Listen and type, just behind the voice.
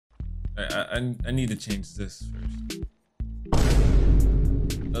I need to change this first.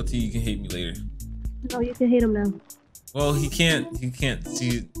 LT, you can hate me later. Oh, you can hate him now. Well, he can't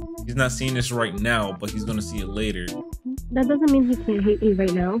see. He's not seeing this right now, but he's gonna see it later. That doesn't mean he can't hate me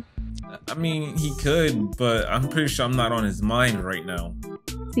right now. I mean, he could, but I'm pretty sure I'm not on his mind right now.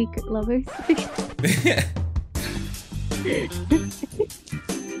 Secret lovers.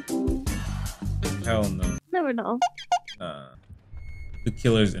 Hell no. Never know. The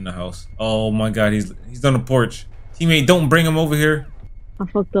killer's in the house. Oh my god, he's on the porch. Teammate, don't bring him over here. I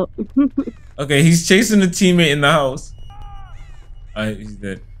fucked up. Okay, he's chasing the teammate in the house. He's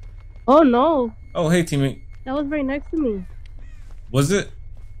dead. Oh no. Oh, hey teammate. That was right next to me. Was it?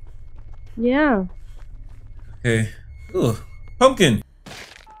 Yeah. Okay. Ooh, pumpkin.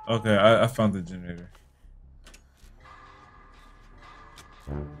 Okay, I found the generator.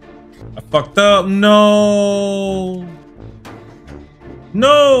 I fucked up. No.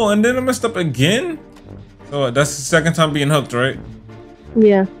 No, and then I messed up again? So that's the second time being hooked, right?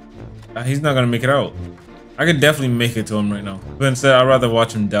 Yeah. He's not gonna make it out. I could definitely make it to him right now. But instead, I'd rather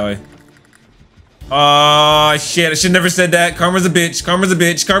watch him die. Ah, shit. I should never said that. Karma's a bitch. Karma's a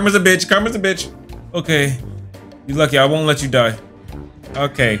bitch. Karma's a bitch. Karma's a bitch. Okay. You lucky. I won't let you die.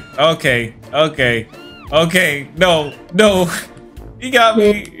 Okay. Okay. Okay. Okay. No. No. He got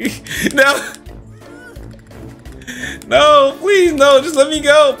me. No. No. Please. No. Just let me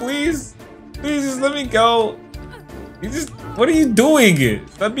go. Please. Please just let me go. You just. What are you doing?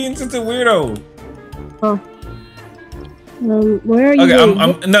 Stop being such a weirdo. Oh. Where are you? Okay,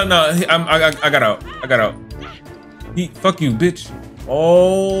 I got out. I got out. Fuck you, bitch.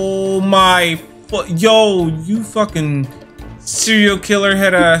 Oh my yo, you fucking serial killer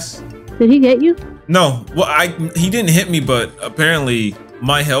head ass. Did he get you? No, well, he didn't hit me, but apparently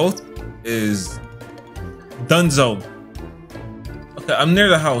my health is dunzo. Okay, I'm near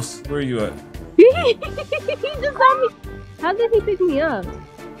the house. Where are you at? He just saw me. How did he pick me up?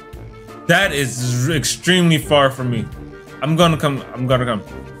 That is extremely far from me. I'm gonna come. I'm gonna come.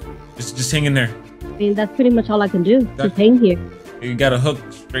 Just hang in there. I mean, that's pretty much all I can do. Just hang here. You got a hook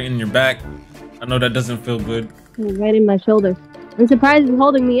straight in your back. I know that doesn't feel good. Right in my shoulder. I'm surprised he's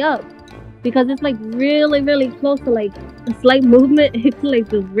holding me up. Because it's like really, really close to like a slight movement. It's like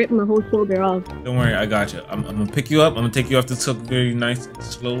just rip my whole shoulder off. Don't worry, I got you. I'm gonna pick you up. I'm gonna take you off this hook very nice and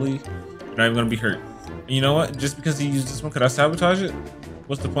slowly. You're not even gonna be hurt. And you know what? Just because he used this one, could I sabotage it?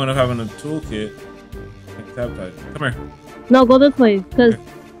 What's the point of having a toolkit? I can sabotage it. Come here. No, go this way. Because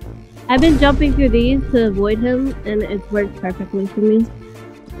I've been jumping through these to avoid him, and it's worked perfectly for me.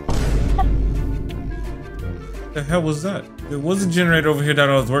 What the hell was that? There was a generator over here that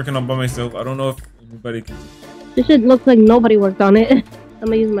I was working on by myself. I don't know if anybody can. This shit looks like nobody worked on it. I'm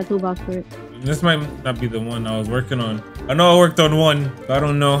gonna use my toolbox for it. This might not be the one I was working on. I know I worked on one, but I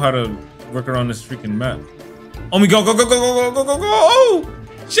don't know how to work around this freaking map. Oh me go, go, go, go, go, go, go, go, go! Oh!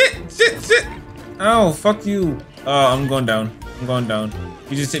 Shit, shit, shit! Oh, fuck you. I'm going down. I'm going down.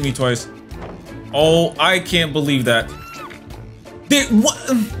 He just hit me twice. Oh, I can't believe that. Dude, what?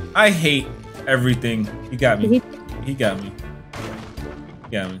 I hate everything. He got me. He got me.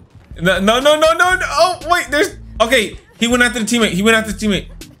 He got me. No, no, no, no, no, no. Oh, wait, there's... Okay, he went after the teammate. He went after the teammate.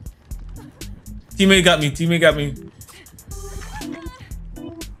 Teammate got me. Teammate got me.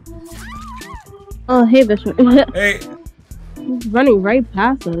 Oh, hey, Bishop. Hey. He's running right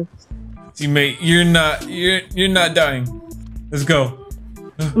past us. Teammate, you're not dying. Let's go.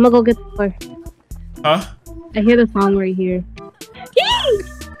 I'm gonna go get the door. Huh? I hear the song right here.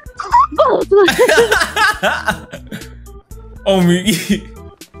 Oh me.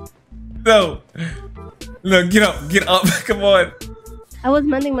 No. No, get up, get up. Come on. I was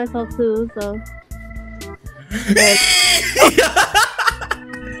mending myself too, so.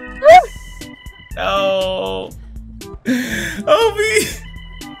 No. Oh me.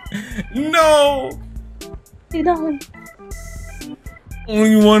 No. You know.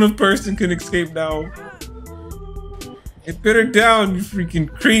 Only one person can escape now. Hey, put her down, you freaking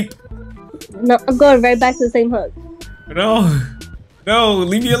creep. No, I'm going right back to the same hook. No. No,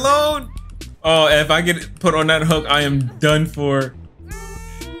 leave me alone. Oh, if I get put on that hook, I am done for.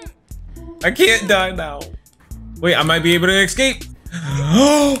 I can't die now. Wait, I might be able to escape.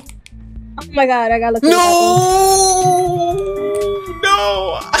 Oh my god, I gotta look. No!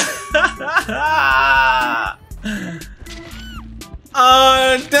 No!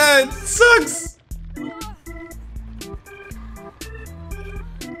 That sucks.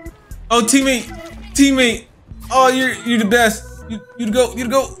 Oh, teammate, teammate. Oh, you're the best. You to go, you to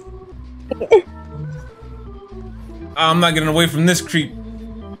go. I'm not getting away from this creep.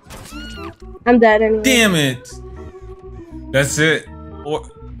 I'm dead anyway. Damn it. That's it. Or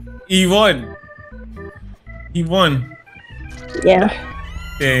He won. He won. Yeah.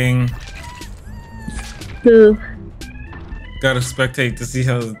 Dang. Ooh. Gotta spectate to see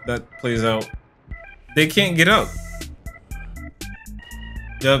how that plays out. They can't get up.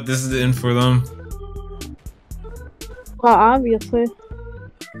 Yep, this is the end for them. Well, obviously.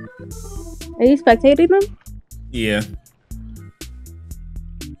 Are you spectating them? Yeah.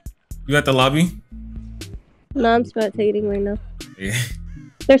 You at the lobby? No, I'm spectating right now. Yeah.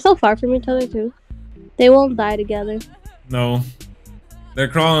 They're so far from each other, too. They won't die together. No. They're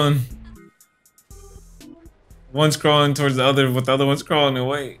crawling. One's crawling towards the other, but the other one's crawling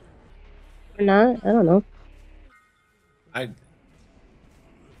away. Or not? I don't know. Is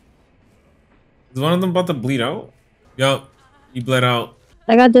one of them about to bleed out? Yup. He bled out.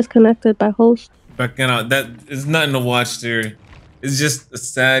 I got disconnected by host. Backing out. That is nothing to watch there. It's just a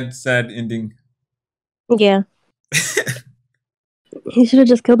sad, sad ending. Yeah. He should have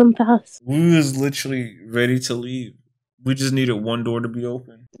just killed him fast. We was literally ready to leave. We just needed one door to be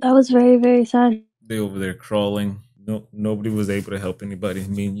open. That was very, very sad. They over there crawling. No, nobody was able to help anybody.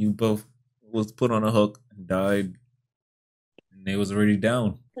 Me and you both was put on a hook and died. And they was already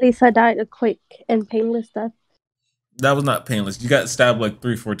down. At least I died a quick and painless death. That was not painless. You got stabbed like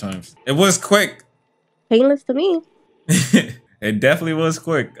 3-4 times. It was quick. Painless to me. It definitely was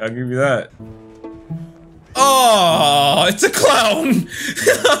quick. I'll give you that. Oh, it's a clown.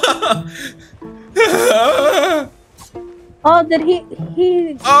 Oh, did he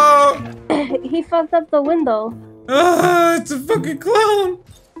Oh, he fucked up the window. it's a fucking clown.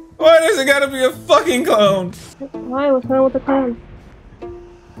 Why does it gotta be a fucking clown? Why? What's wrong with the clown?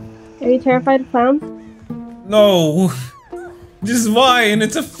 Are you terrified of clowns? No. Just why? And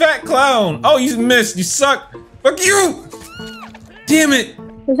it's a fat clown. Oh, you missed. You suck. Fuck you. Damn it.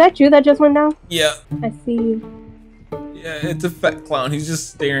 Is that you that just went down? Yeah. I see you. Yeah, it's a fat clown. He's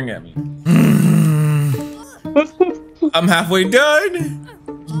just staring at me. I'm halfway done.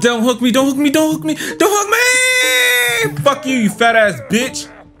 Don't hook me. Don't hook me. Don't hook me. Don't hook me. Fuck you, you fat ass bitch.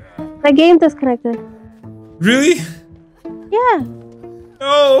 My game disconnected. Really? Yeah.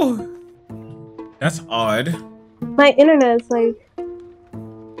 No. That's odd. My internet is like...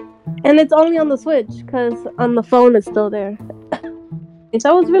 And it's only on the Switch, because on the phone it's still there. So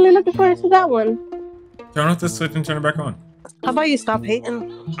I was really looking forward to that one. Turn off the Switch and turn it back on. How about you stop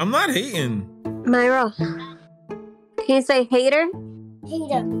hating? I'm not hating. Myra, can you say hater?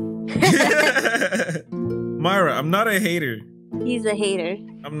 Hater. Myra, I'm not a hater. He's a hater.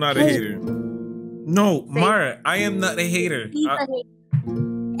 I'm not a hater. No, Myra, I am not a hater.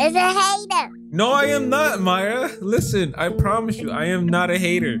 It's a hater. No, I am not, Myra. Listen, I promise you, I am not a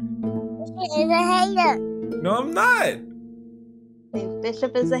hater. It's a hater. No, I'm not.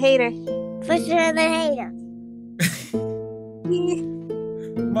 Bishop is a hater. Fisher is a hater.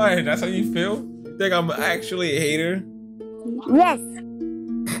 Myra, that's how you feel? You think I'm actually a hater? Yes.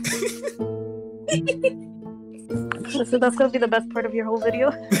 So that's gonna be the best part of your whole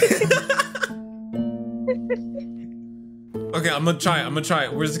video. Okay, I'm gonna try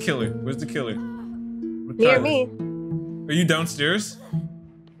it. Where's the killer? Where's the killer? Near me. Are you downstairs?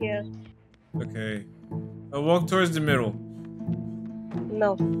 Yeah. Okay. I'll walk towards the middle.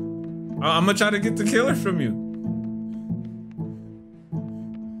 No. I'm gonna try to get the killer from you.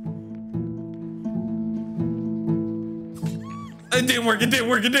 It didn't work. It didn't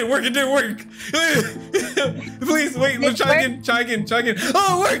work. It didn't work. It didn't work. Please wait. Let's try again. Try again. Try again.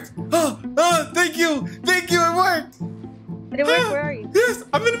 Oh, it worked. Oh, thank you. Thank you. It worked. Did it work? Where are you? Yes,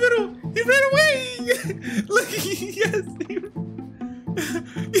 I'm in the middle. He ran away. Look.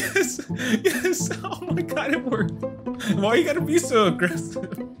 Yes. Yes. Oh my God, it worked. Why you gotta be so aggressive?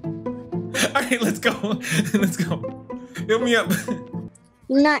 All right, let's go. Let's go. Hit me up.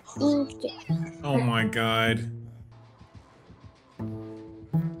 Not easy. Oh my God.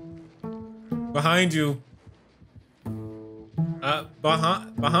 Behind you.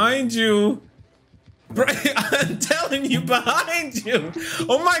 Behind you. I'm telling you, behind you.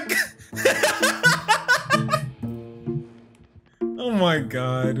 Oh my God. Oh my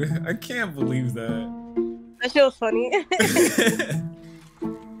God. I can't believe that. That shit was funny.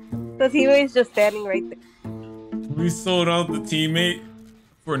 The teammate's just standing right there. We sold out the teammate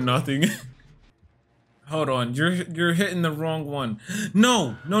for nothing. Hold on, you're hitting the wrong one.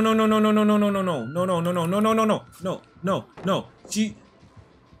 No. No.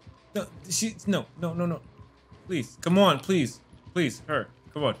 Please, come on, please, her.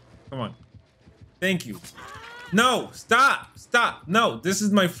 Come on. Thank you. No, stop. No, this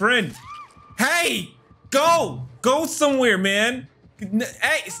is my friend. Hey, go somewhere, man.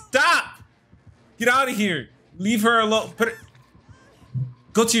 Hey, stop. Get out of here. Leave her alone.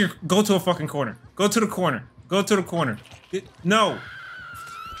 Go to a fucking corner. Go to the corner. Go to the corner. No.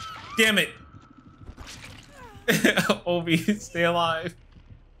 Damn it. Obi, stay alive.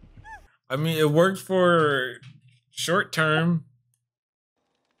 I mean, it worked for short term.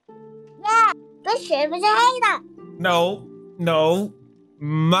 Yeah, Bishop is a hater. No.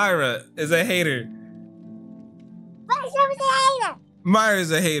 Myra is a hater. Bishop is a hater.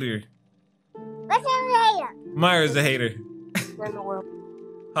 Myra's a hater. Bishop is a hater. Myra's a hater. In the world.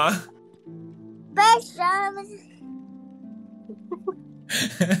 Huh? Bishop is...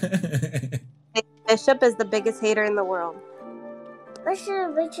 Bishop is the biggest hater in the world.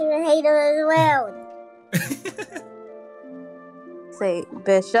 Bishop is a hater as well. Say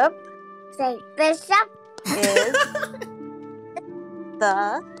Bishop Say Bishop is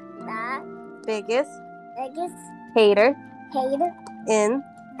the biggest biggest hater hater in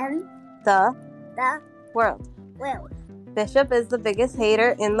in the the world. world. Bishop is the biggest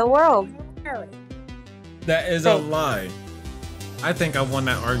hater in the world. That is a lie. I think I won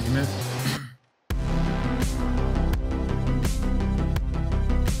that argument.